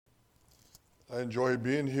I enjoy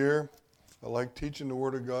being here. I like teaching the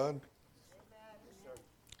Word of God.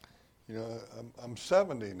 You know, I'm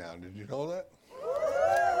 70 now. Did you know that?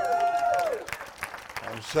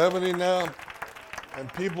 I'm 70 now,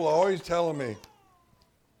 and people are always telling me,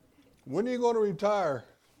 when are you going to retire?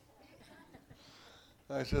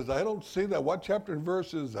 I says, I don't see that. What chapter and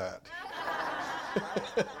verse is that?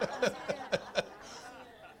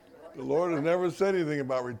 The Lord has never said anything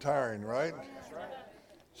about retiring, right?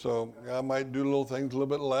 So I might do little things a little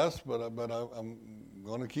bit less, but I'm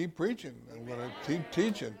going to keep preaching. I'm going to keep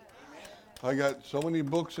teaching. I got so many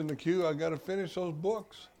books in the queue. I got to finish those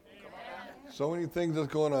books. So many things that's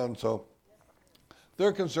going on. So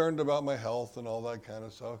they're concerned about my health and all that kind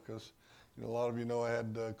of stuff because a lot of you know I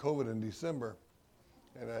had COVID in December,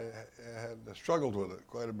 and I had struggled with it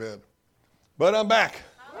quite a bit. But I'm back.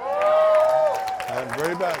 I'm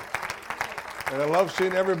very back. And I love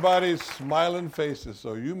seeing everybody's smiling faces,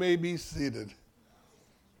 so you may be seated.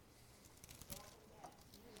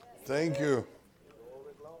 Thank you.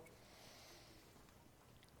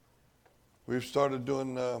 We've started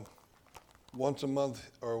doing once a month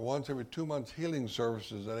or once every 2 months healing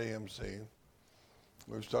services at AMC.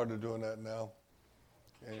 We've started doing that now.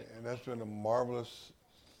 And that's been a marvelous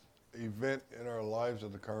event in our lives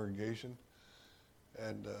of the congregation.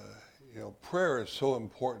 And, prayer is so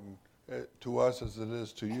important to us as it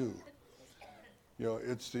is to you.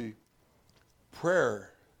 It's the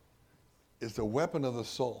prayer is the weapon of the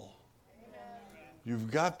soul.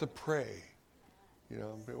 You've got to pray.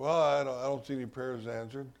 Well, I don't see any prayers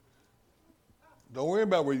answered. Don't worry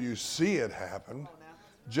about whether you see it happen.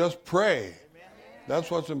 Just pray. That's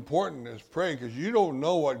what's important is pray, because you don't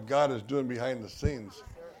know what God is doing behind the scenes.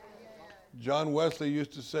 John Wesley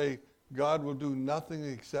used to say, God will do nothing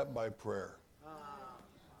except by prayer.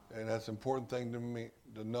 And that's an important thing to me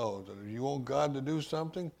to know, that if you want God to do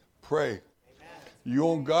something, pray. You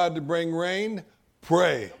want God to bring rain,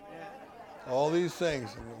 pray. All these things.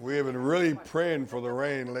 We have been really praying for the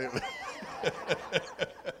rain lately.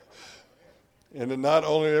 And then not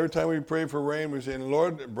only every time we pray for rain, we're saying,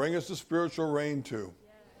 Lord, bring us the spiritual rain too.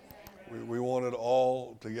 We want it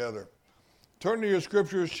all together. Turn to your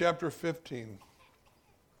scriptures, chapter 15.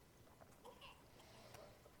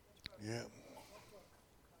 Yeah.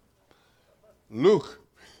 Luke.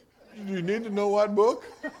 Do you need to know what book?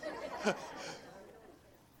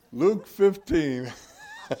 Luke 15.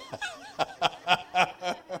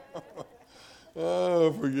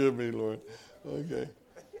 Oh, forgive me, Lord. Okay.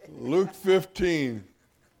 Luke 15.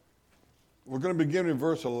 We're going to begin in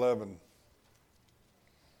verse 11.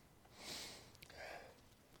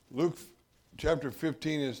 Luke chapter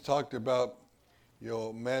 15 is talked about,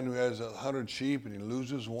 a man who has 100 sheep and he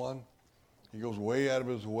loses one. He goes way out of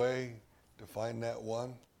his way to find that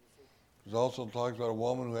one. There's also talks about a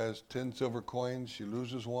woman who has 10 silver coins. She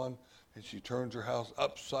loses one, and she turns her house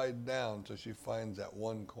upside down so she finds that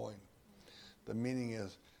one coin. The meaning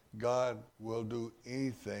is God will do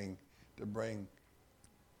anything to bring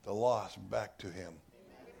the lost back to him.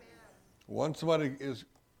 Amen. Once somebody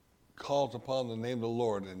calls upon the name of the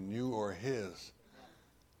Lord and you are his,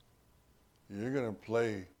 you're going to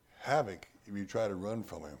play havoc if you try to run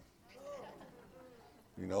from him.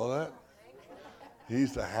 You know that?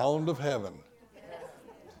 He's the hound of heaven.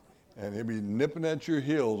 And he'll be nipping at your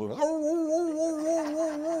heels and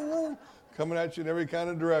coming at you in every kind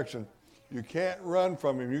of direction. You can't run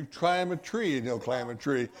from him. You climb a tree and he'll climb a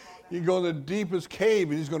tree. You go in the deepest cave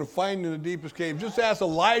and he's going to find you in the deepest cave. Just ask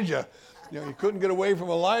Elijah. He couldn't get away from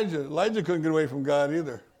Elijah. Elijah couldn't get away from God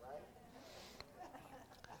either.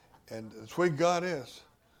 And that's the way God is.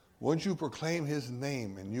 Once you proclaim his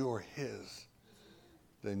name and you are his,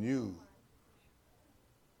 then you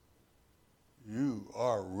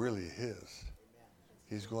are really his.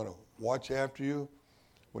 He's going to watch after you.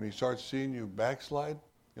 When he starts seeing you backslide,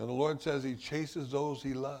 the Lord says he chases those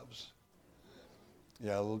he loves.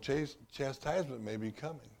 Yeah, a little chastisement may be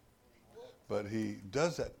coming. But he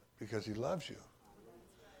does that because he loves you.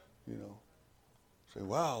 Say,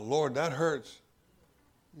 wow, Lord, that hurts.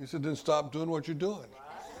 He said, then stop doing what you're doing.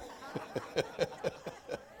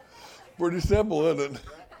 Pretty simple, isn't it?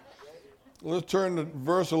 Let's turn to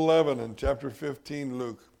verse 11 in chapter 15,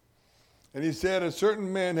 Luke. And he said, a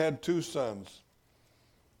certain man had 2 sons.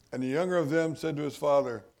 And the younger of them said to his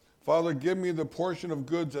father, Father, give me the portion of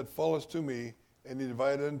goods that falleth to me. And he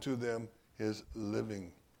divided unto them his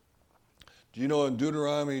living. Do you know in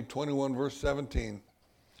Deuteronomy 21, verse 17,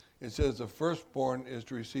 it says the firstborn is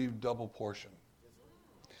to receive double portion.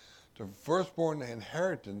 The firstborn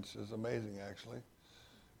inheritance is amazing, actually.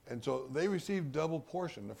 And so they received double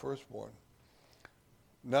portion, the firstborn.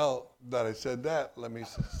 Now that I said that, let me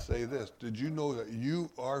say this. Did you know that you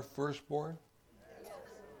are firstborn?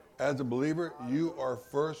 As a believer, you are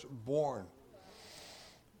firstborn.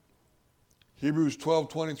 Hebrews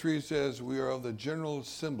 12:23 says, we are of the general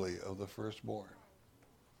assembly of the firstborn.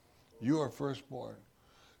 You are firstborn.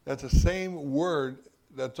 That's the same word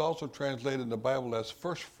that's also translated in the Bible as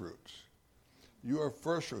first fruits. You are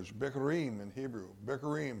first fruits, bikurim in Hebrew,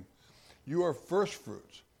 bikurim. You are first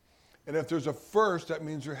fruits. And if there's a first, that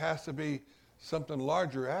means there has to be something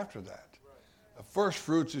larger after that. A first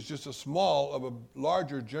fruits is just a small of a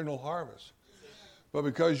larger general harvest. But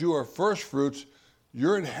because you are first fruits,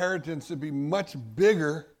 your inheritance will be much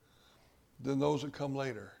bigger than those that come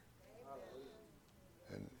later.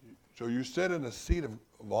 And so you sit in a seat of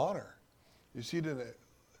honor. You sit in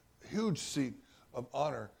a huge seat of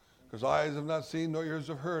honor, because eyes have not seen, nor ears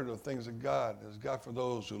have heard of things that God has got for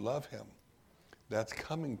those who love him. That's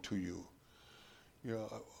coming to you. You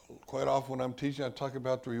know, quite often when I'm teaching, I talk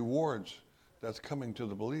about the rewards that's coming to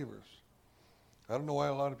the believers. I don't know why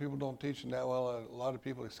a lot of people don't teach it that well. A lot of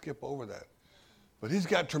people skip over that. But he's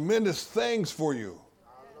got tremendous things for you.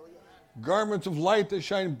 Garments of light that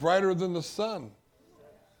shine brighter than the sun.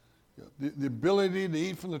 The ability to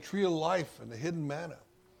eat from the tree of life and the hidden manna.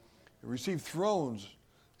 And receive thrones,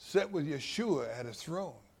 set with Yeshua at his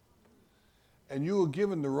throne. And you are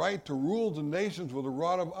given the right to rule the nations with a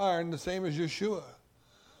rod of iron, the same as Yeshua.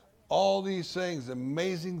 All these things,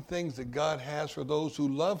 amazing things that God has for those who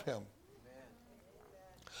love him.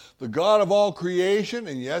 The God of all creation,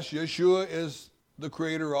 and yes, Yeshua is the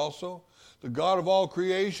creator also. The God of all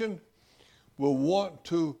creation will want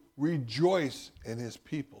to rejoice in his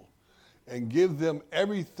people and give them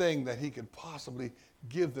everything that he could possibly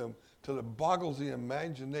give them till it boggles the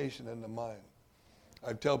imagination and the mind.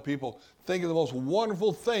 I tell people, think of the most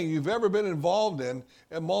wonderful thing you've ever been involved in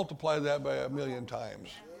and multiply that by 1,000,000 times.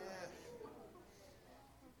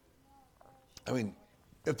 I mean,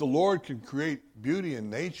 if the Lord can create beauty in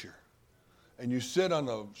nature, and you sit on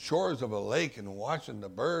the shores of a lake and watching the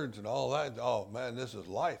birds and all that, oh man, this is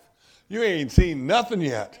life. You ain't seen nothing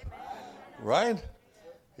yet, right?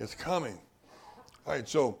 It's coming. All right,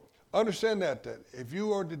 so understand that if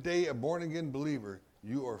you are today a born-again believer,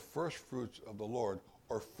 you are first fruits of the Lord,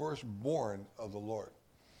 or firstborn of the Lord.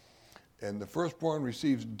 And the firstborn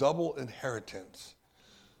receives double inheritance.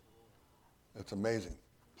 That's amazing.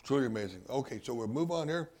 It's truly amazing. Okay, so we'll move on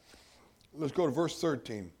here. Let's go to verse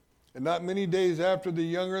 13. And not many days after the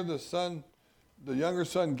younger son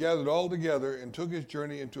gathered all together and took his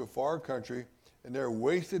journey into a far country, and there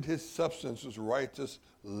wasted his substance with righteous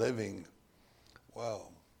living. Wow.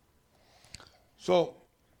 So,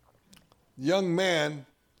 the young man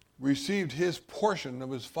received his portion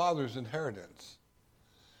of his father's inheritance.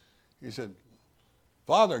 He said,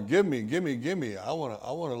 Father, give me. I want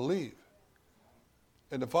to leave.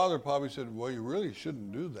 And the father probably said, well, you really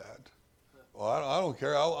shouldn't do that. Well, I don't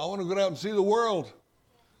care. I want to go out and see the world.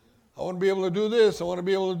 I want to be able to do this. I want to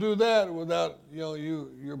be able to do that without,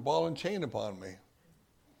 your ball and chain upon me.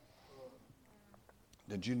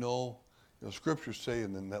 Did you know, scriptures say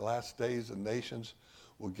in the last days the nations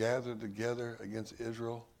will gather together against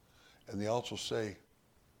Israel, and they also say,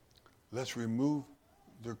 let's remove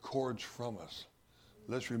their cords from us.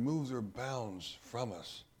 Let's remove their bounds from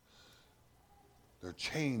us, their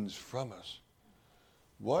chains from us.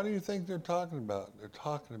 What do you think they're talking about? They're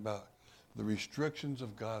talking about the restrictions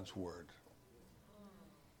of God's word.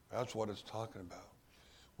 That's what it's talking about.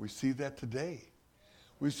 We see that today.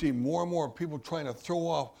 We see more and more people trying to throw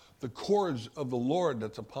off the cords of the Lord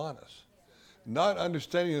that's upon us, not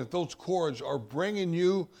understanding that those cords are bringing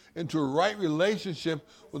you into a right relationship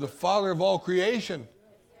with the Father of all creation.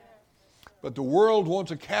 But the world wants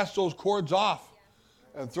to cast those cords off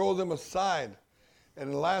and throw them aside. And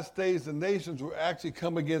in the last days, the nations will actually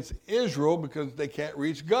come against Israel because they can't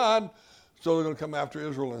reach God, so they're going to come after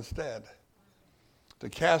Israel instead to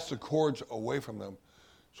cast the cords away from them.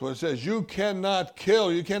 So it says, you cannot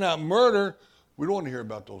kill, you cannot murder. We don't want to hear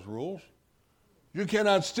about those rules. You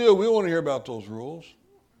cannot steal. We don't want to hear about those rules.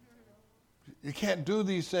 You can't do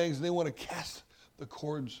these things, and they want to cast the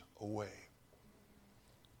cords away.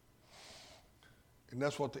 And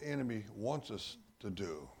that's what the enemy wants us to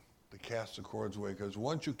do, to cast the cords away. Because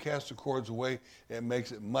once you cast the cords away, it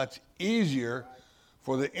makes it much easier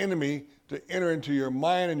for the enemy to enter into your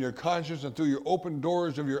mind and your conscience and through your open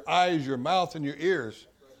doors of your eyes, your mouth, and your ears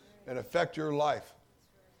and affect your life.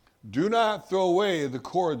 Do not throw away the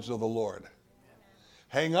cords of the Lord.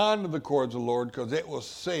 Hang on to the cords of the Lord because it will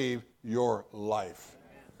save your life.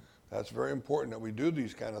 That's very important that we do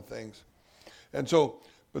these kind of things. And so,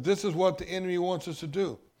 but this is what the enemy wants us to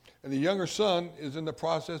do. And the younger son is in the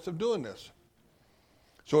process of doing this.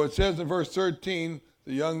 So it says in verse 13,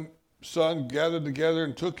 the young son gathered together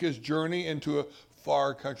and took his journey into a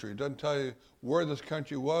far country. It doesn't tell you where this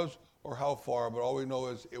country was or how far, but all we know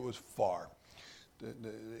is it was far.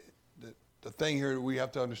 The thing here we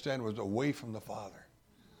have to understand was away from the Father.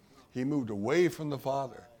 He moved away from the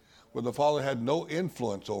Father, where the Father had no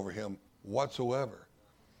influence over him whatsoever.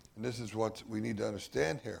 And this is what we need to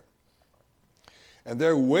understand here. And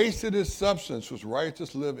there wasted his substance with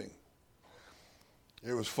righteous living.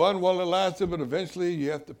 It was fun while it lasted, but eventually you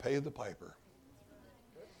have to pay the piper.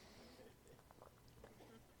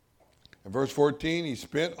 In verse 14, he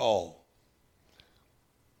spent all.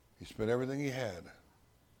 He spent everything he had.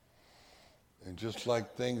 And just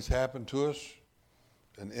like things happen to us,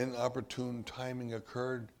 an inopportune timing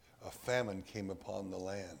occurred, a famine came upon the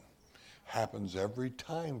land. Happens every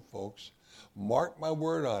time, folks. Mark my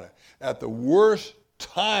word on it. At the worst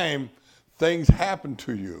time, things happen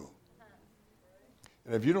to you.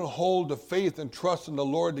 And if you don't hold the faith and trust in the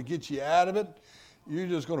Lord to get you out of it, you're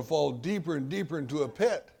just going to fall deeper and deeper into a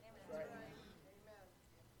pit.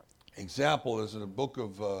 Example is in the book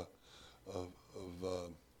of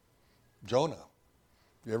Jonah.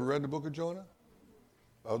 You ever read the book of Jonah?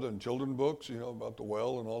 Other than children's books, about the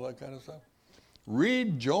well and all that kind of stuff.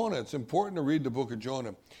 Read Jonah. It's important to read the book of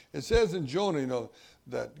Jonah. It says in Jonah,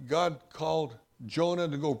 that God called Jonah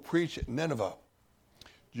to go preach at Nineveh.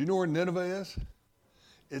 Do you know where Nineveh is?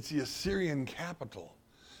 It's the Assyrian capital.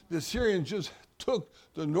 The Assyrians just took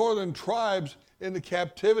the northern tribes into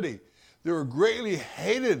captivity. They were greatly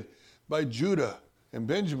hated by Judah and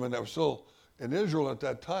Benjamin that were still in Israel at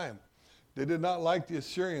that time. They did not like the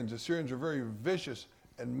Assyrians. The Assyrians were very vicious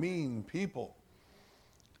and mean people.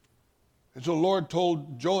 And so the Lord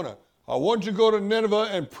told Jonah, I want you to go to Nineveh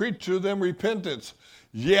and preach to them repentance.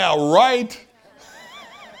 Yeah, right.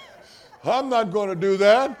 I'm not going to do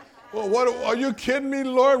that. Well, what, are you kidding me,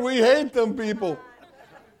 Lord? We hate them people.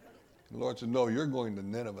 The Lord said, no, you're going to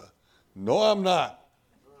Nineveh. No, I'm not.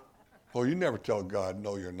 Oh, you never tell God,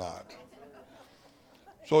 no, you're not.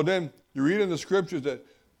 So then you read in the scriptures that,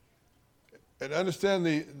 and understand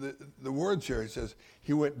the words here. He says,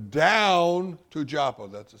 he went down to Joppa.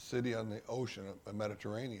 That's a city on the ocean, the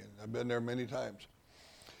Mediterranean. I've been there many times.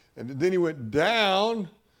 And then he went down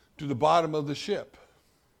to the bottom of the ship.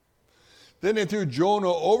 Then they threw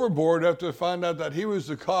Jonah overboard after they found out that he was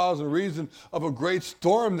the cause and reason of a great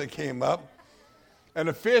storm that came up. And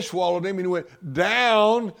a fish swallowed him, and he went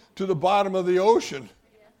down to the bottom of the ocean.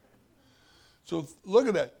 So look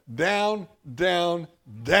at that. Down, down,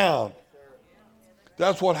 down.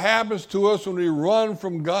 That's what happens to us when we run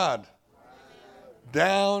from God.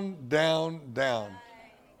 Down, down, down.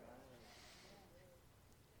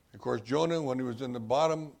 Of course, Jonah, when he was in the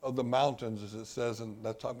bottom of the mountains, as it says, and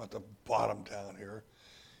that's talking about the bottom down here,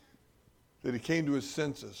 that he came to his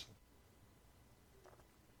senses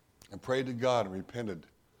and prayed to God and repented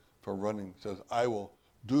for running. He says, I will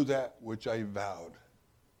do that which I vowed.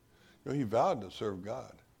 He vowed to serve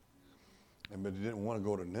God, but he didn't want to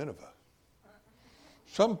go to Nineveh.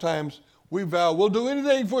 Sometimes we vow, we'll do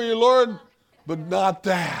anything for you, Lord, but not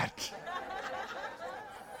that.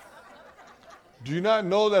 Do you not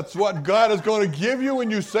know that's what God is going to give you when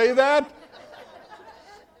you say that?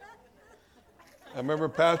 I remember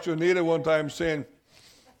Pastor Anita one time saying,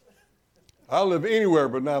 I'll live anywhere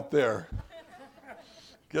but not there.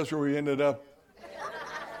 Guess where we ended up?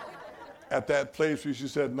 At that place where she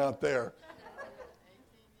said, not there.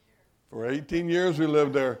 For 18 years we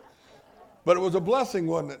lived there. But it was a blessing,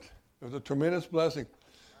 wasn't it? It was a tremendous blessing.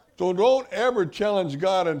 So don't ever challenge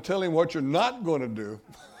God and tell him what you're not going to do.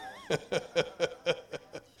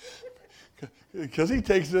 Because he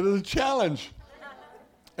takes it as a challenge.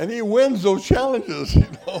 And he wins those challenges,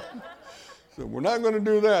 So we're not going to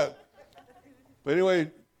do that. But anyway,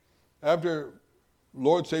 after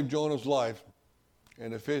Lord saved Jonah's life,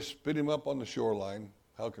 and the fish spit him up on the shoreline,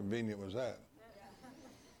 how convenient was that?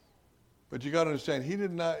 But you got to understand,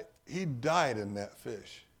 he died in that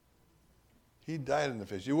fish. He died in the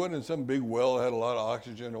fish. He wasn't in some big well that had a lot of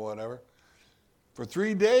oxygen or whatever. For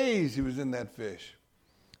 3 days he was in that fish.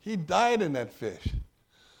 He died in that fish.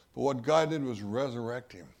 But what God did was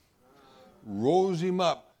resurrect him, rose him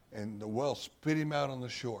up, and the well spit him out on the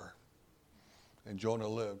shore. And Jonah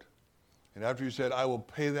lived. And after he said, I will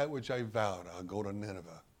pay that which I vowed, I'll go to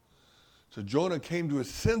Nineveh. So Jonah came to his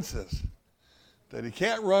senses that he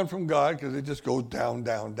can't run from God because it just goes down,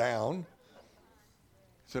 down, down.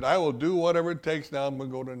 He said, I will do whatever it takes now. I'm going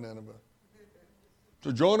to go to Nineveh.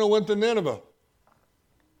 So Jonah went to Nineveh.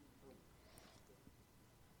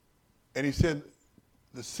 And he said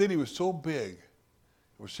the city was so big,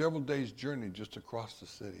 it was several days' journey just across the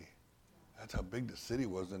city. That's how big the city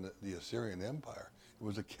was in the Assyrian Empire. It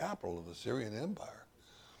was the capital of the Assyrian Empire.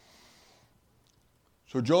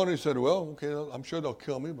 So Jonah said, well, okay, I'm sure they'll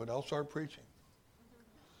kill me, but I'll start preaching.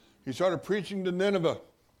 He started preaching to Nineveh.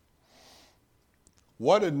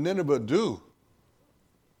 What did Nineveh do?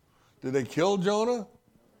 Did they kill Jonah?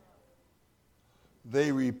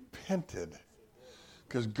 They repented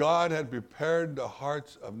because God had prepared the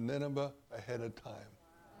hearts of Nineveh ahead of time.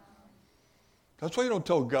 That's why you don't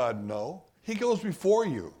tell God no. He goes before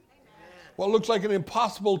you. What looks like an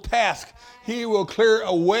impossible task, He will clear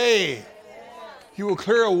a way. He will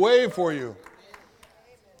clear a way for you.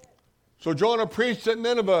 So Jonah preached at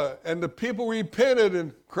Nineveh, and the people repented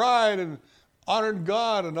and cried and honored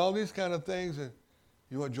God and all these kind of things. And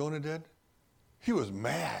you know what Jonah did? He was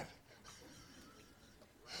mad.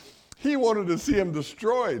 He wanted to see him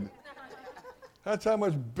destroyed. That's how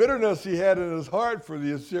much bitterness he had in his heart for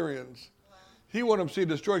the Assyrians. He wanted them to see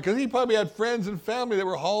destroyed because he probably had friends and family that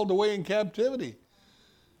were hauled away in captivity.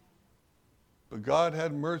 But God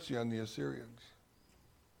had mercy on the Assyrians.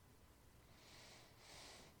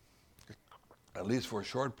 At least for a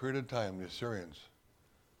short period of time, the Assyrians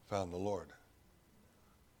found the Lord.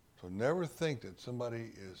 So never think that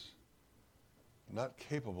somebody is not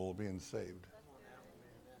capable of being saved.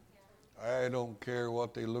 I don't care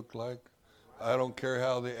what they look like. I don't care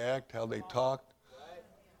how they act, how they talk.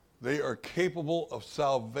 They are capable of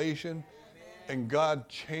salvation and God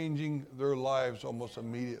changing their lives almost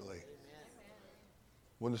immediately.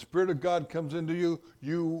 When the Spirit of God comes into you,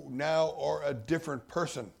 you now are a different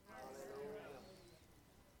person.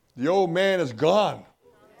 The old man is gone.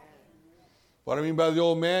 What I mean by the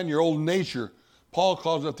old man, your old nature. Paul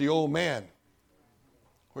calls it the old man,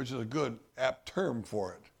 which is a good, apt term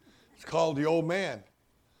for it. It's called the old man.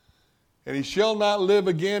 And he shall not live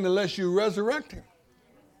again unless you resurrect him.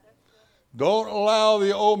 Don't allow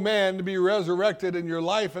the old man to be resurrected in your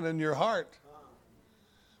life and in your heart.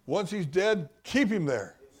 Once he's dead, keep him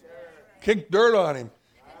there. Kick dirt on him.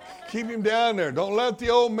 Keep him down there. Don't let the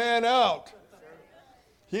old man out.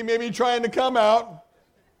 He may be trying to come out.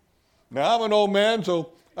 Now, I'm an old man,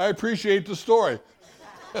 so I appreciate the story.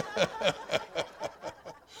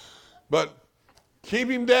 But keep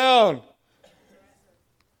him down.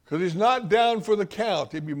 Because he's not down for the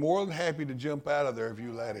count. He'd be more than happy to jump out of there if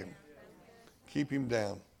you let him. Keep him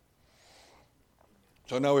down.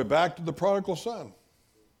 So now we're back to the prodigal son.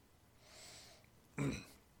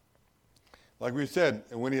 Like we said,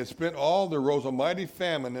 and when he had spent all, there rose a mighty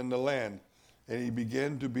famine in the land, and he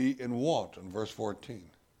began to be in want, in verse 14. You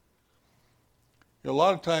know, a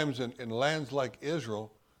lot of times in lands like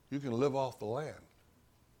Israel, you can live off the land.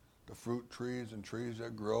 The fruit trees and trees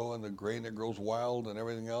that grow and the grain that grows wild and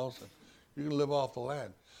everything else, you can live off the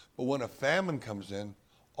land. But when a famine comes in,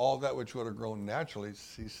 all that which would have grown naturally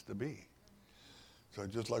ceased to be. So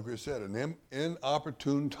just like we said, an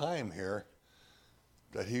inopportune time here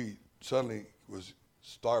that he suddenly was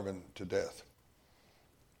starving to death.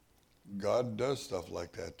 God does stuff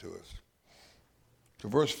like that to us. So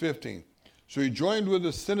verse 15. So he joined with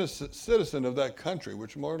a citizen of that country,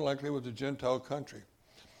 which more than likely was a Gentile country,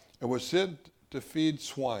 and was sent to feed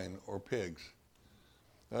swine or pigs.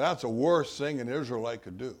 Now that's the worst thing an Israelite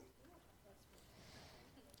could do.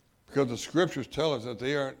 Because the scriptures tell us that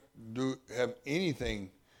they have anything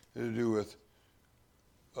to do with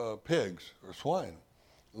pigs or swine.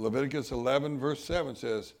 Leviticus 11 verse 7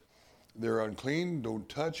 says, they're unclean, don't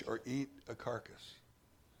touch or eat a carcass.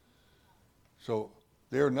 So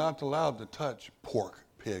they're not allowed to touch pork,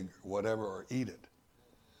 pig, whatever, or eat it.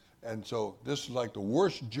 And so this is like the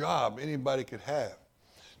worst job anybody could have,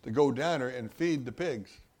 to go down there and feed the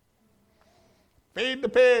pigs. Feed the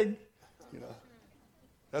pig, you know.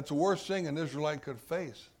 That's the worst thing an Israelite could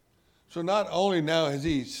face. So not only now is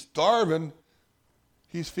he starving,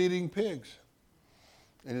 he's feeding pigs.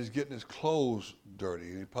 And he's getting his clothes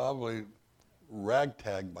dirty. He's probably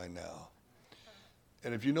ragtag by now.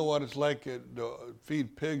 And if you know what it's like to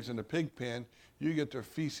feed pigs in a pig pen, you get their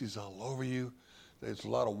feces all over you. There's a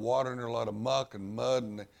lot of water in there, a lot of muck and mud,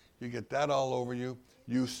 and you get that all over you.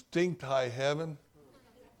 You stink to high heaven.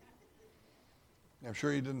 I'm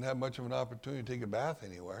sure you didn't have much of an opportunity to take a bath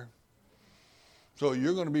anywhere. So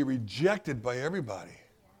you're going to be rejected by everybody.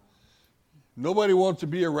 Nobody wants to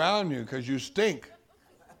be around you because you stink.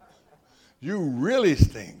 You really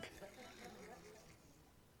stink.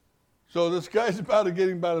 So this guy's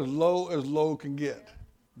getting about as low can get.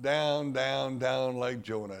 Down, down, down like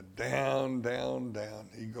Jonah. Down, down, down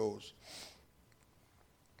he goes.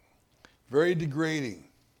 Very degrading.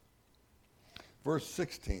 Verse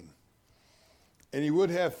 16. And he would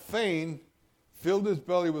have fain filled his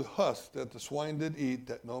belly with husks that the swine did eat,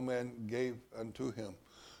 that no man gave unto him.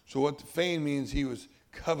 So what the fain means, he was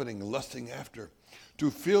coveting, lusting after, to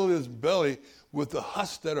fill his belly with the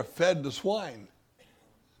husks that are fed the swine.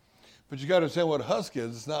 But you got to understand what a husk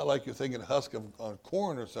is. It's not like you're thinking husk of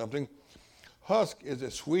corn or something. Husk is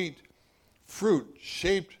a sweet fruit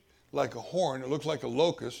shaped like a horn. It looks like a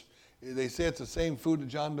locust. They say it's the same food that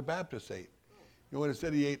John the Baptist ate. You know when it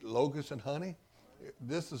said he ate locusts and honey?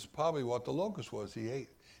 This is probably what the locust was he ate.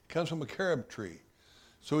 It comes from a carob tree.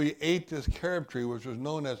 So he ate this carob tree, which was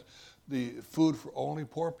known as the food for only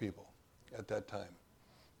poor people at that time.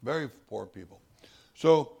 Very poor people.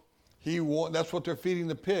 So that's what they're feeding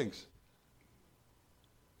the pigs.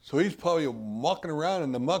 So he's probably mucking around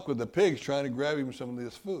in the muck with the pigs trying to grab him some of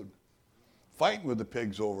this food. Fighting with the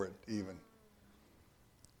pigs over it even.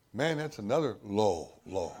 Man, that's another low,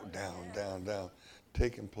 down,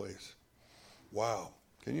 taking place. Wow.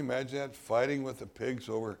 Can you imagine that? Fighting with the pigs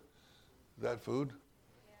over that food?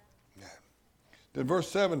 Yeah. Then verse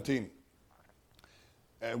 17.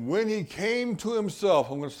 And when he came to himself,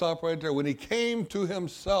 I'm going to stop right there. When he came to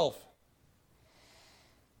himself,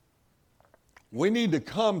 we need to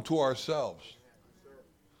come to ourselves.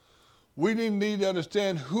 We need to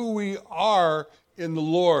understand who we are in the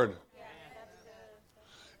Lord.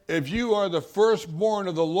 If you are the firstborn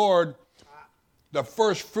of the Lord, the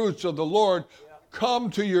first fruits of the Lord, come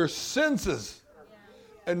to your senses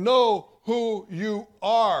and know who you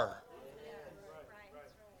are.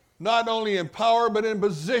 Not only in power, but in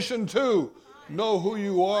position too. Know who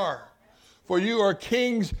you are. For you are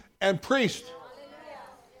kings and priests.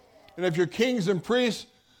 And if you're kings and priests,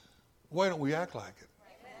 why don't we act like it?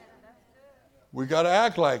 We got to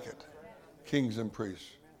act like it, kings and priests.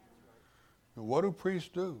 And what do priests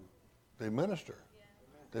do? They minister.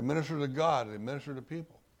 They minister to God. They minister to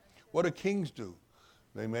people. What do kings do?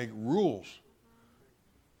 They make rules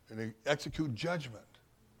and they execute judgment.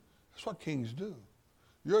 That's what kings do.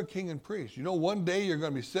 You're a king and priest. You know, one day you're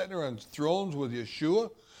going to be sitting there on thrones with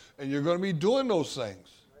Yeshua, and you're going to be doing those things.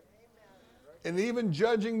 And even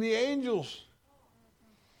judging the angels.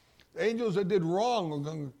 The angels that did wrong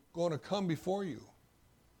are going to come before you.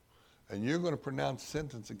 And you're going to pronounce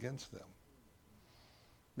sentence against them.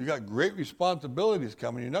 You got great responsibilities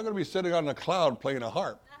coming. You're not going to be sitting on a cloud playing a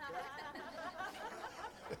harp.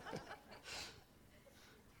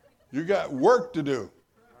 You got work to do.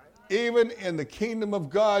 Even in the kingdom of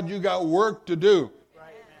God, you got work to do.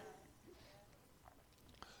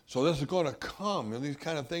 So this is going to come, and these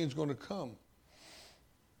kind of things are going to come.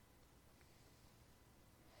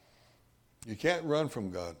 You can't run from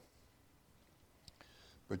God.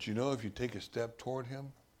 But you know, if you take a step toward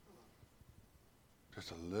him,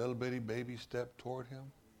 just a little bitty baby step toward him,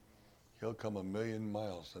 he'll come 1,000,000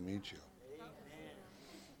 miles to meet you.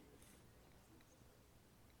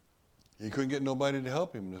 He couldn't get nobody to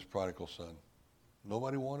help him, this prodigal son.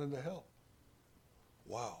 Nobody wanted to help.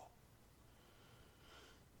 Wow.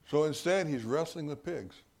 So instead, he's wrestling with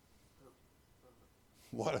pigs.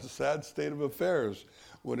 What a sad state of affairs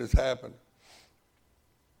when it's happened.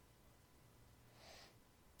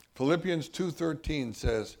 Philippians 2:13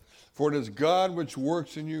 says, for it is God which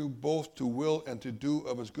works in you both to will and to do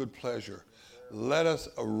of his good pleasure. Let us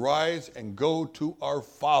arise and go to our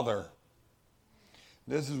Father.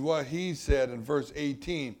 This is what he said in verse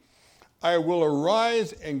 18. I will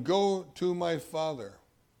arise and go to my Father,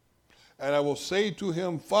 and I will say to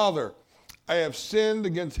him, Father, I have sinned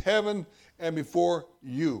against heaven and before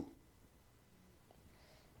you.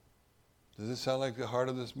 Does this sound like the heart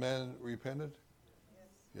of this man repented?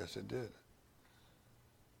 Yes, it did.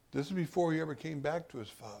 This is before he ever came back to his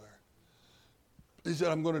father. He said,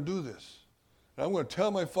 I'm going to do this. And I'm going to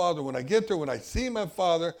tell my father, when I get there, when I see my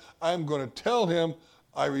father, I'm going to tell him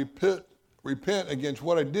I repent against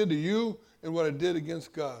what I did to you and what I did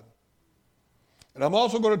against God. And I'm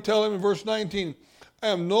also going to tell him in verse 19, I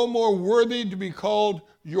am no more worthy to be called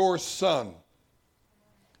your son.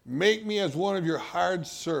 Make me as one of your hired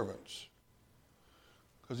servants.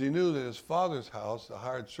 Because he knew that his father's house, the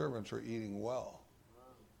hired servants were eating well.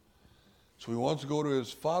 So he wants to go to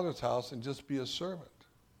his father's house and just be a servant.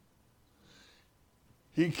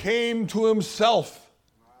 He came to himself.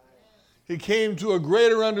 He came to a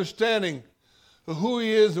greater understanding of who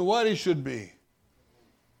he is and what he should be.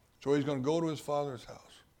 So he's going to go to his father's house.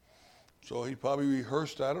 So he probably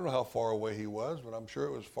rehearsed, I don't know how far away he was, but I'm sure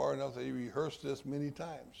it was far enough that he rehearsed this many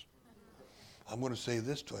times. I'm going to say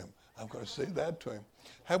this to him. I'm going to say that to him.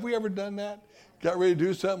 Have we ever done that? Got ready to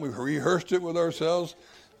do something, we rehearsed it with ourselves,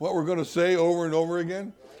 what we're going to say over and over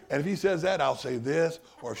again? And if he says that, I'll say this.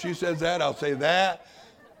 Or if she says that, I'll say that.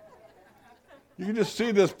 You can just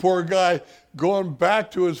see this poor guy going back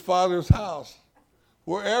to his father's house,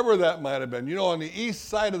 wherever that might have been. You know, on the east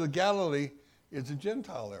side of the Galilee is a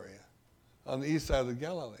Gentile area, on the east side of the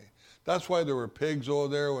Galilee. That's why there were pigs over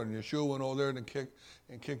there when Yeshua went over there and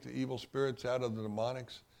kicked the evil spirits out of the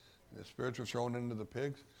demonics. The spirits were thrown into the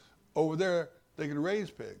pigs. Over there, they could raise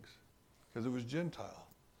pigs because it was Gentile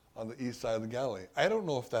on the east side of the Galilee. I don't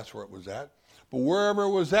know if that's where it was at, but wherever it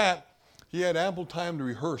was at, he had ample time to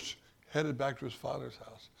rehearse, headed back to his father's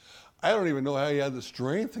house. I don't even know how he had the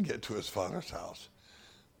strength to get to his father's house,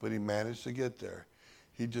 but he managed to get there.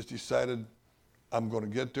 He just decided, I'm going to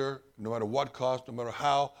get there, no matter what cost, no matter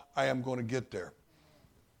how, I am going to get there.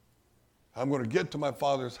 I'm going to get to my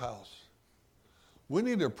father's house. We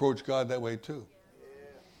need to approach God that way too.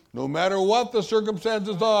 No matter what the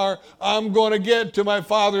circumstances are, I'm going to get to my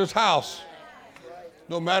father's house.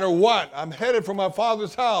 No matter what, I'm headed for my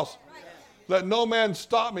father's house. Let no man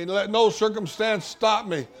stop me. Let no circumstance stop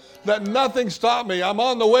me. Let nothing stop me. I'm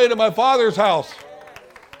on the way to my father's house.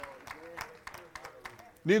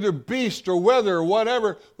 Neither beast or weather or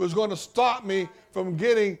whatever was going to stop me from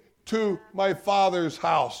getting to my father's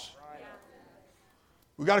house.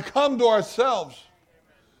 We've got to come to ourselves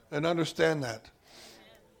and understand that.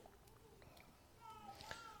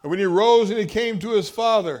 And when he rose and he came to his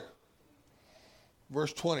father,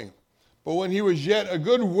 verse 20, but when he was yet a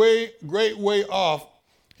great way off,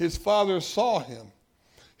 his father saw him.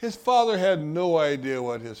 His father had no idea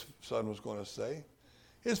what his son was going to say.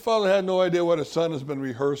 His father had no idea what his son has been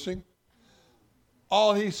rehearsing.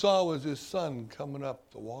 All he saw was his son coming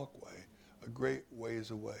up the walkway, a great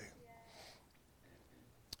ways away.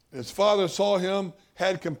 His father saw him,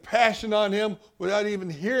 had compassion on him without even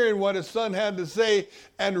hearing what his son had to say,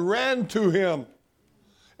 and ran to him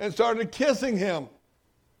and started kissing him.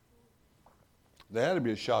 That had to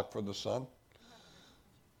be a shock for the son.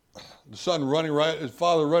 The son his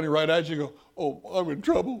father running right at you, go, oh, I'm in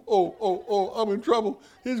trouble. Oh, I'm in trouble.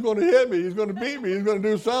 He's going to hit me. He's going to beat me. He's going to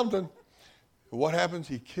do something. But what happens?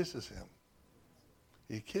 He kisses him.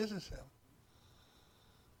 He kisses him.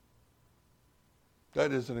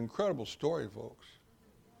 That is an incredible story, folks.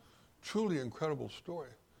 Truly incredible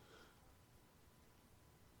story.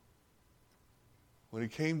 When he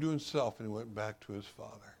came to himself and he went back to his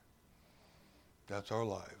father. That's our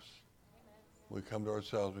lives. We come to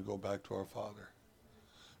ourselves, we go back to our Father.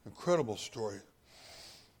 Incredible story.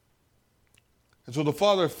 And so the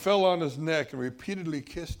father fell on his neck and repeatedly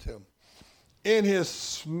kissed him in his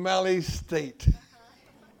smelly state.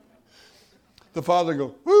 The father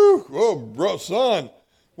goes, whoo, oh, bro, son,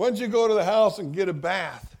 why don't you go to the house and get a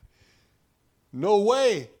bath? No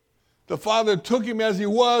way. The father took him as he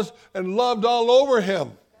was and loved all over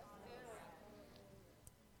him.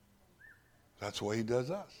 That's the way he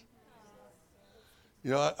does us.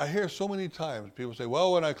 You know, I hear so many times people say,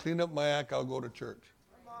 well, when I clean up my act, I'll go to church.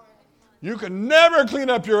 You can never clean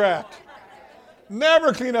up your act.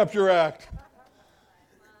 Never clean up your act.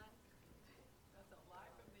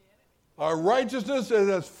 Our righteousness is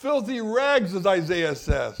as filthy rags, as Isaiah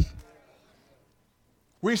says.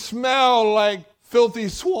 We smell like filthy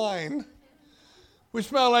swine. We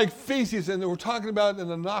smell like feces, and we're talking about in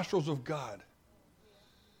the nostrils of God.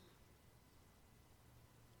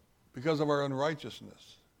 Because of our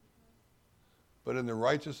unrighteousness. But in the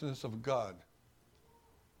righteousness of God,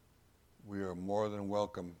 we are more than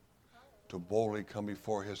welcome to boldly come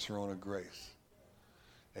before his throne of grace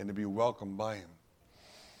and to be welcomed by him.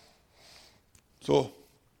 So,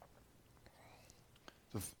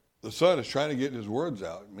 the son is trying to get his words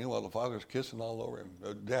out. Meanwhile, the father's kissing all over him.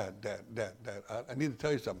 Dad, I need to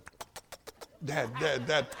tell you something. Dad,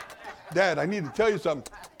 I need to tell you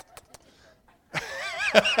something.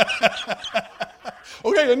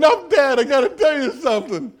 Okay, enough, Dad. I got to tell you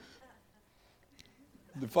something.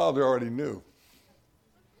 The father already knew.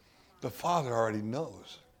 The father already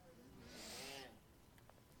knows.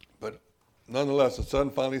 But nonetheless, the son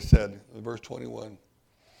finally said, in verse 21,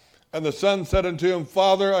 and the son said unto him,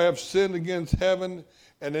 Father, I have sinned against heaven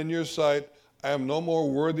and in your sight. I am no more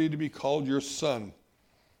worthy to be called your son.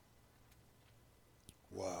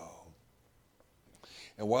 Wow.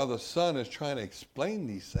 And while the son is trying to explain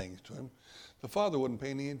these things to him, the father wasn't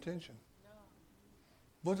paying any attention.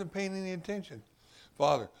 Wasn't paying any attention.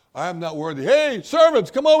 Father, I am not worthy. Hey,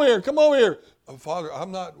 servants, come over here, come over here. Father,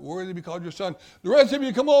 I'm not worthy to be called your son. The rest of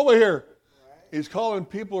you, come over here. Right. He's calling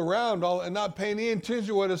people around and not paying any attention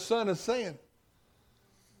to what his son is saying.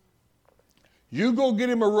 You go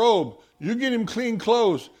get him a robe. You get him clean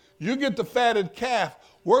clothes. You get the fatted calf.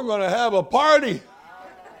 We're going to have a party.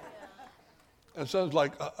 And son's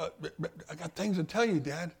like, I got things to tell you,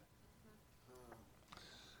 Dad.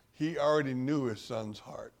 He already knew his son's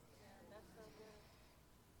heart.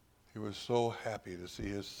 He was so happy to see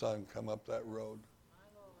his son come up that road.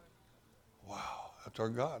 Wow, that's our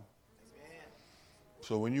God.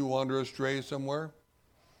 So when you wander astray somewhere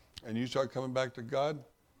and you start coming back to God,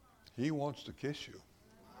 he wants to kiss you.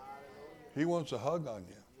 He wants a hug on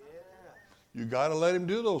you. You got to let him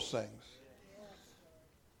do those things.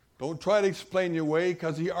 Don't try to explain your way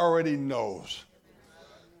because he already knows.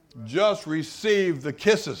 Just receive the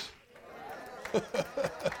kisses.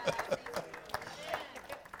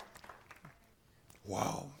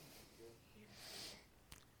 Wow.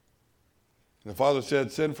 And the father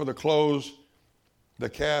said, send for the clothes, the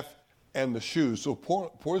calf, and the shoes. So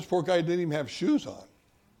this poor guy didn't even have shoes on.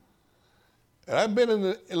 And I've been in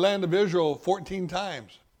the land of Israel 14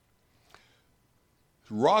 times.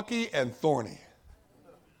 It's rocky and thorny.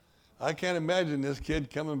 I can't imagine this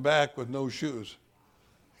kid coming back with no shoes.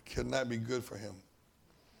 It could not be good for him.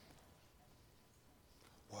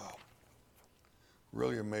 Wow.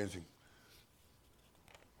 Really amazing.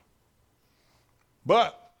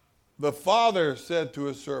 But the father said to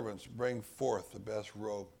his servants, bring forth the best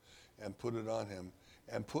robe and put it on him,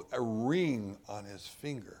 and put a ring on his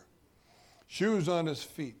finger, shoes on his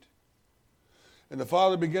feet. And the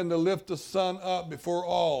father began to lift the son up before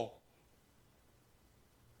all.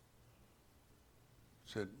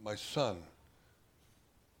 Said, my son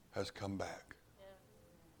has come back. Yeah.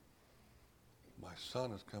 My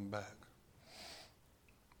son has come back.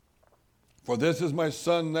 For this is my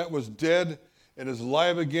son that was dead and is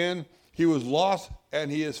alive again. He was lost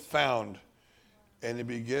and he is found. And he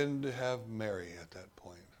began to have Mary at that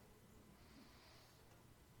point.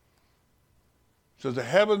 It says the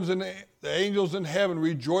heavens and the angels in heaven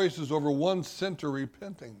rejoices over one sinner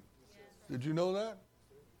repenting. Did you know that?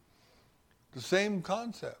 The same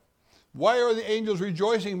concept. Why are the angels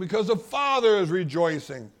rejoicing? Because the Father is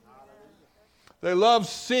rejoicing. They love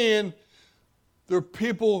seeing their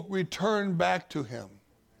people return back to him.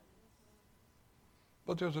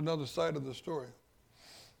 But there's another side of the story.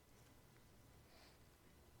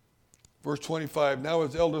 Verse 25, now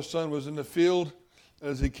his elder son was in the field, and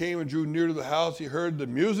as he came and drew near to the house, he heard the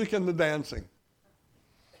music and the dancing.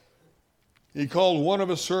 He called one of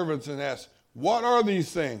his servants and asked, what are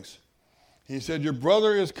these things? He said, your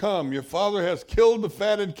brother is come. Your father has killed the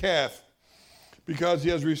fatted calf because he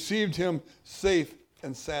has received him safe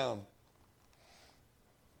and sound.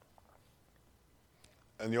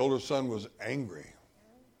 And the older son was angry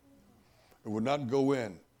and would not go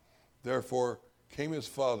in. Therefore came his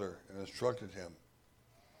father and instructed him.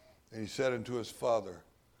 And he said unto his father,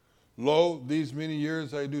 lo, these many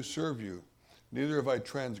years I do serve you. Neither have I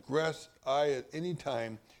transgressed at any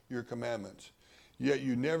time your commandments. Yet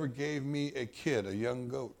you never gave me a kid, a young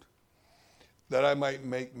goat, that I might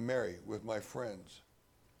make merry with my friends.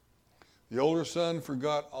 The older son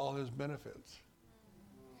forgot all his benefits.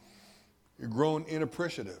 He'd grown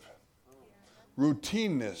inappreciative.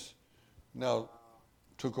 Routineness now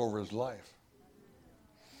took over his life.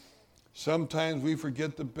 Sometimes we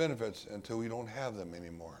forget the benefits until we don't have them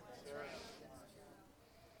anymore.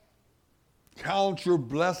 Count your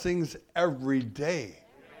blessings every day.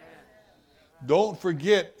 Don't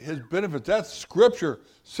forget his benefits. That's scripture,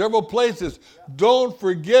 several places. Don't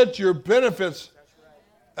forget your benefits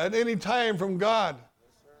at any time from God.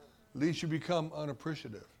 At least you become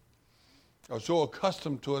unappreciative. Or so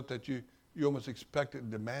accustomed to it that you almost expect it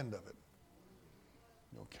and demand of it.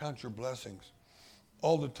 Count your blessings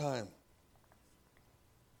all the time.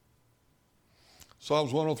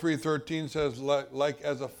 Psalms 103:13 says, like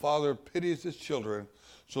as a father pities his children,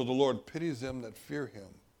 so the Lord pities them that fear him.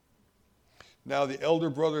 Now the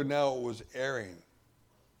elder brother now was erring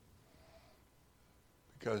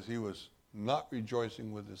because he was not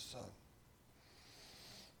rejoicing with his son.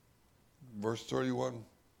 Verse 30.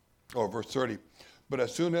 But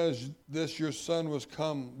as soon as this your son was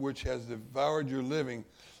come, which has devoured your living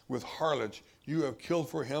with harlots, you have killed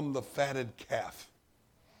for him the fatted calf.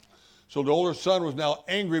 So the older son was now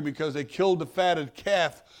angry because they killed the fatted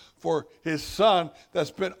calf for his son that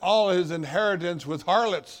spent all his inheritance with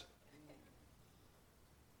harlots.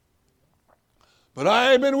 But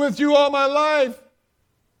I have been with you all my life,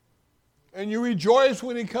 and you rejoice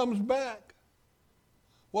when he comes back.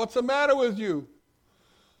 What's the matter with you?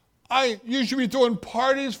 You should be throwing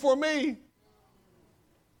parties for me.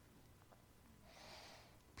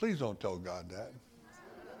 Please don't tell God that.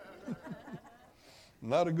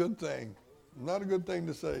 Not a good thing. Not a good thing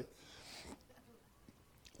to say.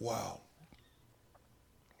 Wow.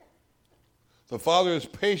 The father is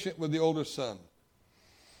patient with the older son.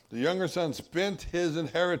 The younger son spent his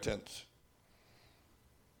inheritance.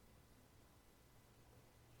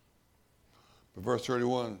 But verse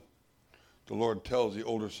 31, the Lord tells the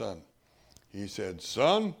older son, he said,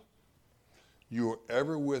 son, you are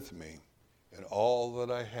ever with me, and all that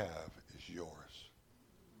I have is yours.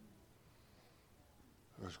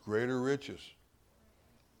 There's greater riches,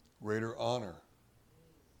 greater honor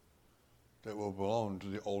that will belong to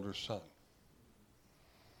the older son.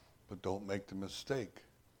 But don't make the mistake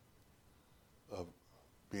of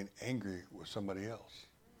being angry with somebody else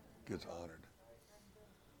gets honored.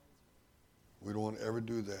 We don't want to ever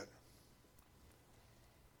do that.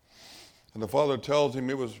 And the father tells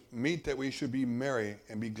him, it was meet that we should be merry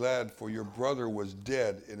and be glad, for your brother was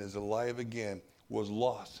dead and is alive again, was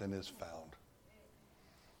lost and is found.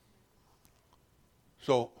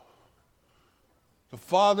 So, the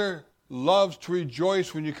Father loves to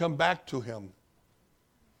rejoice when you come back to him.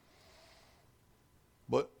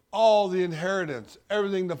 But all the inheritance,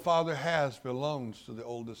 everything the Father has belongs to the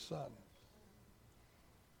oldest son.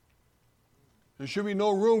 There should be no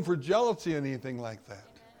room for jealousy or anything like that.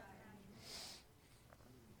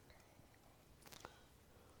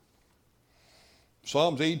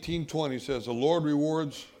 Psalms 18:20 says, the Lord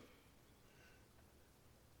rewards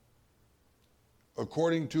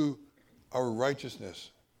according to our righteousness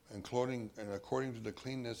and according to the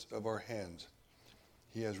cleanness of our hands.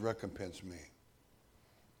 He has recompensed me.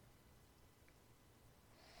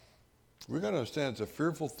 We've got to understand it's a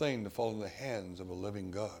fearful thing to fall in the hands of a living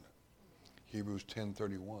God. Hebrews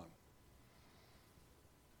 10:31.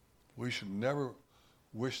 We should never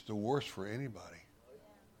wish the worst for anybody.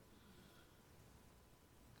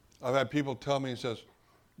 I've had people tell me, he says,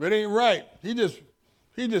 it ain't right. He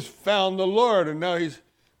just found the Lord, and now he's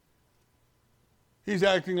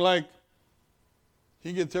acting like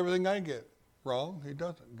he gets everything I get. Wrong. He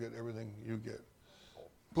doesn't get everything you get.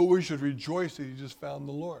 But we should rejoice that he just found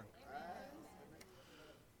the Lord.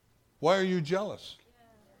 Why are you jealous?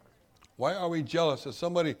 Why are we jealous that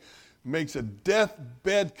somebody makes a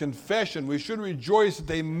deathbed confession? We should rejoice that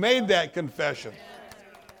they made that confession.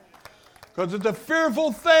 Because it's a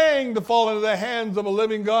fearful thing to fall into the hands of a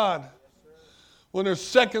living God when they're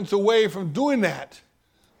seconds away from doing that.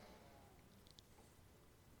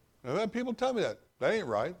 I've had people tell me that. That ain't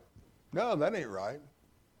right. No, that ain't right.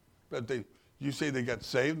 But you say they got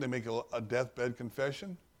saved, they make a deathbed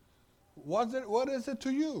confession. What is it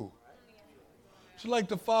to you? It's like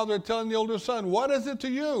the father telling the older son, what is it to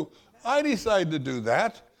you? I decided to do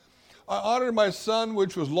that. I honored my son,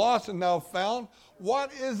 which was lost and now found.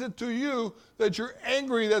 What is it to you that you're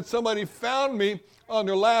angry that somebody found me on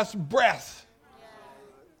their last breath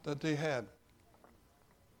that they had?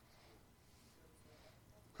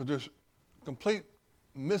 Because there's complete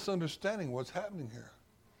misunderstanding of what's happening here.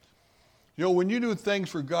 You know, when you do things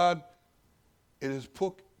for God, it is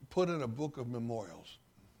put in a book of memorials.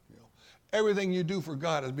 You know, everything you do for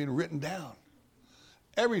God has been written down.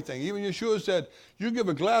 Everything. Even Yeshua said, you give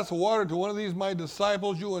a glass of water to one of these my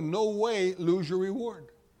disciples, you in no way lose your reward.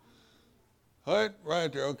 Right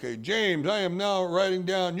there. Okay, James, I am now writing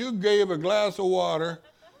down, you gave a glass of water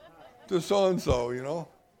to so-and-so, you know.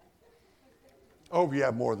 I hope you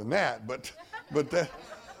have more than that, but that,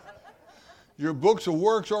 your books of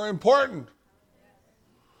works are important.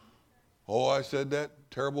 Oh, I said that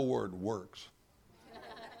terrible word, works.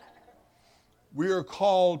 We are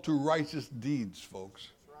called to righteous deeds, folks,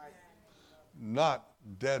 not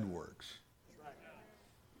dead works.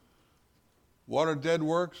 What are dead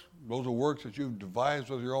works? Those are works that you've devised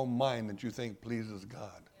with your own mind that you think pleases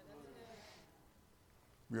God.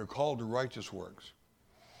 We are called to righteous works.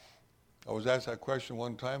 I was asked that question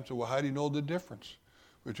one time, so well, how do you know the difference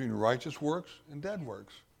between righteous works and dead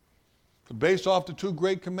works? So based off the two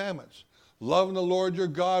great commandments, loving the Lord your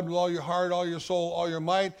God with all your heart, all your soul, all your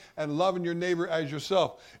might, and loving your neighbor as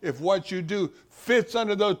yourself. If what you do fits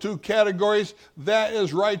under those two categories, that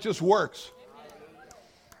is righteous works.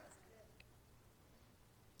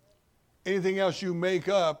 Anything else you make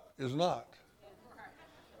up is not.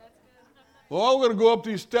 Well, I'm going to go up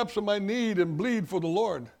these steps on my knee and bleed for the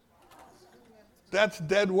Lord. That's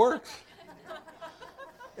dead works.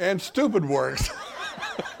 And stupid works.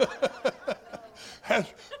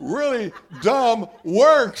 That's really dumb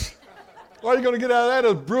works. All you're going to get out of that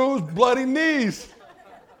is bruised, bloody knees.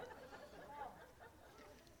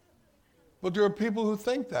 But there are people who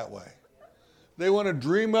think that way. They want to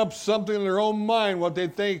dream up something in their own mind, what they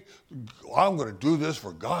think, I'm going to do this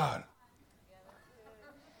for God.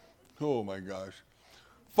 Oh my gosh.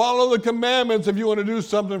 Follow the commandments if you want to do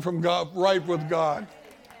something from God, right with God.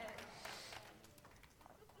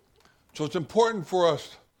 So it's important for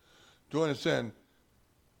us to understand,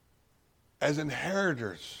 as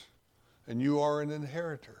inheritors, and you are an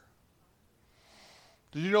inheritor.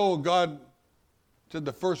 Did you know God said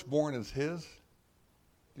the firstborn is his.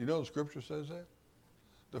 Do you know the scripture says that?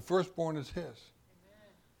 The firstborn is his.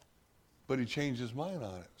 But he changed his mind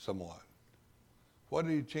on it somewhat. What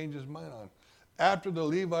did he change his mind on? After the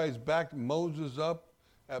Levites backed Moses up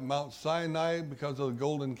at Mount Sinai because of the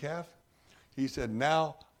golden calf, he said,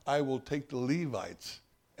 now I will take the Levites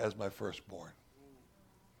as my firstborn.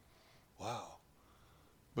 Wow.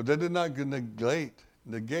 But that did not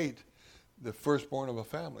negate the firstborn of a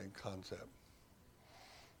family concept.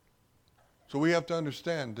 So we have to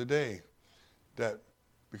understand today that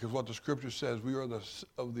because what the scripture says, we are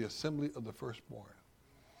of the assembly of the firstborn.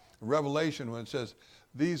 In Revelation, when it says,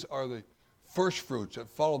 these are the first fruits that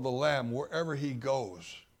follow the Lamb wherever he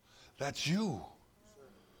goes. That's you.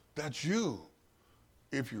 That's you.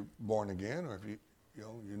 If you're born again or if you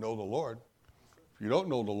know the Lord. If you don't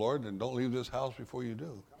know the Lord, then don't leave this house before you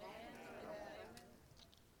do.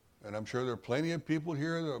 And I'm sure there are plenty of people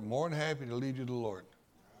here that are more than happy to lead you to the Lord.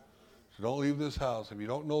 So don't leave this house. If you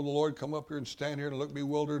don't know the Lord, come up here and stand here and look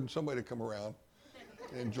bewildered and somebody come around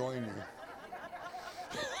and join you.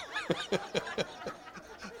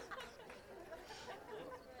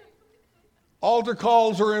 Altar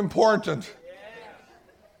calls are important.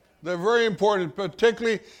 They're very important,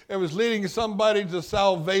 particularly if it's leading somebody to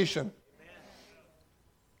salvation.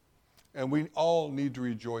 And we all need to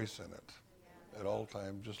rejoice in it at all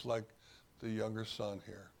times, just like the younger son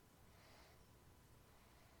here.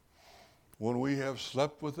 When we have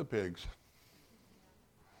slept with the pigs,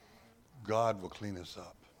 God will clean us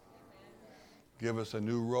up. Give us a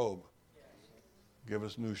new robe. Give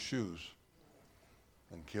us new shoes.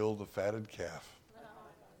 And kill the fatted calf.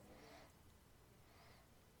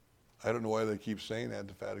 I don't know why they keep saying that,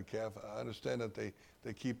 the fatted calf. I understand that they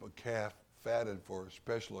keep a calf fatted for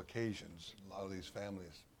special occasions. A lot of these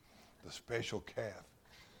families, the special calf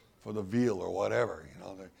for the veal or whatever.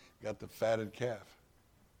 They got the fatted calf.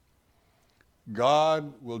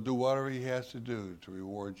 God will do whatever he has to do to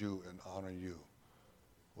reward you and honor you.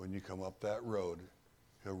 When you come up that road,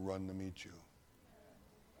 he'll run to meet you.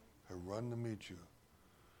 He'll run to meet you.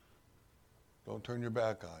 Don't turn your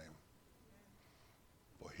back on him.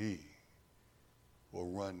 For he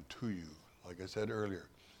will run to you. Like I said earlier,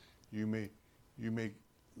 you may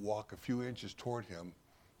walk a few inches toward him,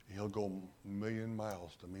 and he'll go a million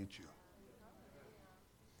miles to meet you.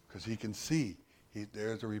 Because he can see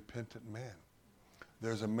there's a repentant man.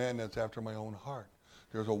 There's a man that's after my own heart.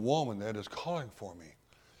 There's a woman that is calling for me.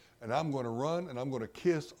 And I'm going to run and I'm going to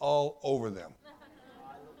kiss all over them.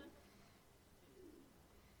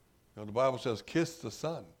 The Bible says, kiss the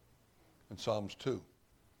Son in Psalms 2.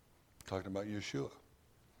 Talking about Yeshua.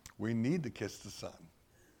 We need to kiss the Son.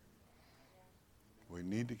 We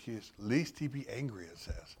need to kiss, lest he be angry, it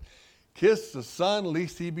says. Kiss the Son,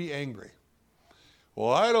 lest he be angry.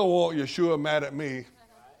 Well, I don't want Yeshua mad at me.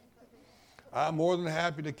 I'm more than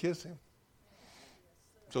happy to kiss him.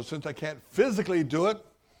 So since I can't physically do it,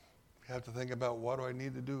 I have to think about what do I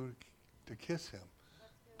need to do to kiss him,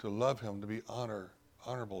 to love him, to be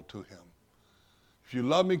honorable to him. If you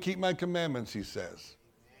love me, keep my commandments, he says.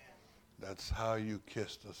 That's how you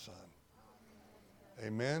kiss the Son.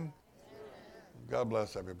 Amen? God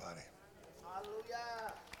bless everybody. Hallelujah.